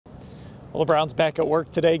Well, the Browns back at work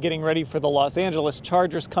today getting ready for the Los Angeles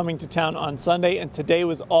Chargers coming to town on Sunday, and today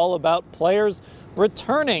was all about players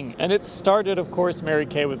returning. And it started, of course, Mary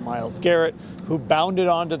Kay with Myles Garrett, who bounded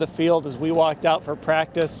onto the field as we walked out for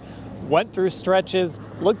practice, went through stretches,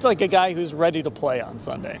 looked like a guy who's ready to play on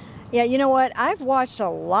Sunday. Yeah, you know what? I've watched a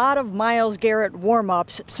lot of Myles Garrett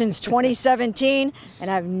warm-ups since 2017, and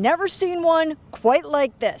I've never seen one quite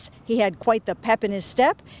like this. He had quite the pep in his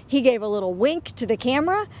step. He gave a little wink to the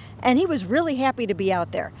camera, and he was really happy to be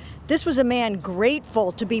out there. This was a man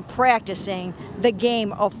grateful to be practicing the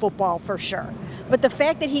game of football for sure. But the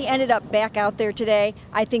fact that he ended up back out there today,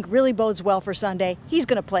 I think really bodes well for Sunday. He's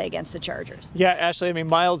going to play against the Chargers. Yeah, Ashley, I mean,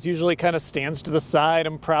 Myles usually kind of stands to the side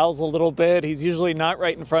and prowls a little bit. He's usually not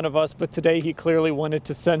right in front of us, but today he clearly wanted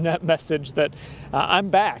to send that message that I'm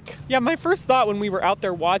back. Yeah, my first thought when we were out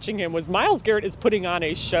there watching him was Myles Garrett is putting on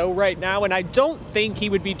a show right now, and I don't think he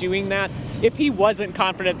would be doing that if he wasn't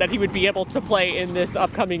confident that he would be able to play in this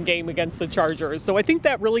upcoming game against the Chargers. So I think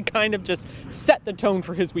that really kind of just set the tone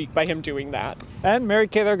for his week by him doing that. And Mary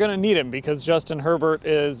Kay, they're going to need him because Justin Herbert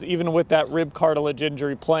is, even with that rib cartilage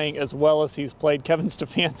injury, playing as well as he's played. Kevin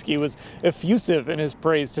Stefanski was effusive in his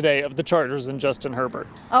praise today of the Chargers and Justin Herbert.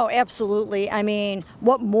 Oh, absolutely. I mean,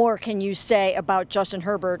 what more can you say about Justin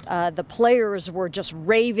Herbert? The players were just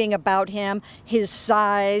raving about him, his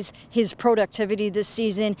size, his productivity this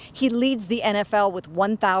season. He leads the NFL with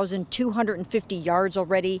 1,250 yards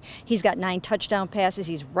already. He's got 9 touchdown passes.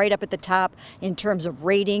 He's right up at the top in terms of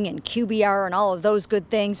rating and QBR and all of those good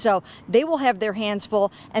things. So they will have their hands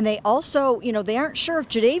full. And they also, they aren't sure if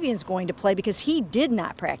Jadeveon's going to play because he did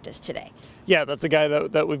not practice today. Yeah, that's a guy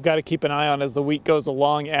that we've got to keep an eye on as the week goes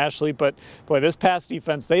along, Ashley. But, boy, this pass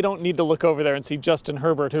defense, they don't need to look over there and see Justin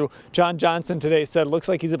Herbert, who John Johnson today said looks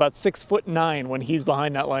like he's about 6'9" when he's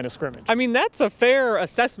behind that line of scrimmage. I mean, that's a fair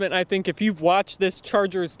assessment, I think, if you've watched this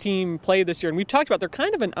Chargers team play this year. And we've talked about they're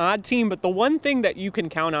kind of an odd team, but the one thing that you can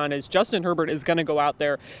count on is Justin Herbert is going to go out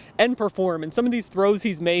there and perform. And some of these throws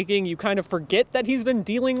he's making, you kind of forget that he's been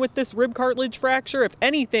dealing with this rib cartilage fracture. If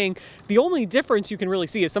anything, the only difference you can really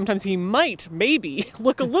see is sometimes he might maybe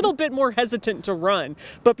look a little bit more hesitant to run.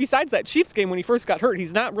 But besides that Chiefs game when he first got hurt,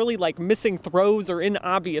 he's not really like missing throws or in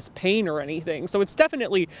obvious pain or anything. So it's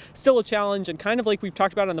definitely still a challenge, and kind of like we've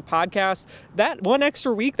talked about on the podcast, that one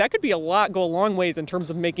extra week, that could be go a long ways in terms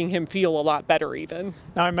of making him feel a lot better even.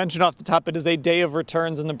 Now, I mentioned off the top, it is a day of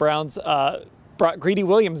returns, and the Browns brought Greedy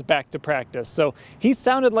Williams back to practice. So he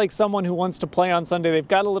sounded like someone who wants to play on Sunday. They've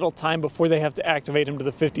got a little time before they have to activate him to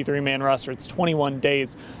the 53-man roster. It's 21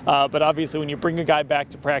 days. But obviously when you bring a guy back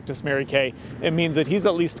to practice, Mary Kay, it means that he's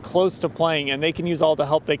at least close to playing, and they can use all the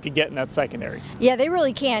help they could get in that secondary. Yeah, they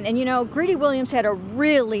really can. And Greedy Williams had a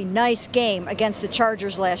really nice game against the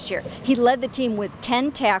Chargers last year. He led the team with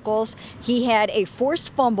 10 tackles. He had a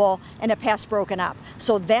forced fumble and a pass broken up.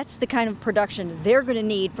 So that's the kind of production they're going to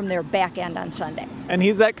need from their back end on Sunday. And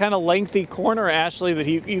he's that kind of lengthy corner, Ashley, that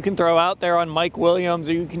you can throw out there on Mike Williams,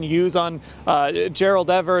 or you can use on Gerald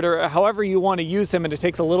Everett, or however you want to use him, and it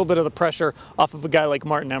takes a little bit of the pressure off of a guy like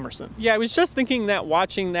Martin Emerson. Yeah, I was just thinking that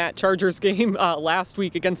watching that Chargers game last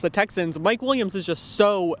week against the Texans, Mike Williams is just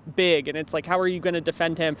so big, and it's like, how are you going to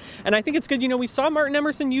defend him? And I think it's good, we saw Martin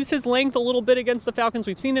Emerson use his length a little bit against the Falcons.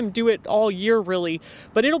 We've seen him do it all year, really,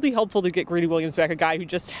 but it'll be helpful to get Greedy Williams back, a guy who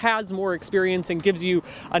just has more experience and gives you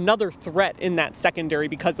another threat in that secondary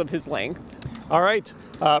because of his length. All right,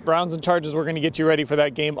 Browns and Chargers, we're going to get you ready for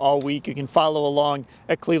that game all week. You can follow along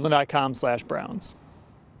at cleveland.com/Browns.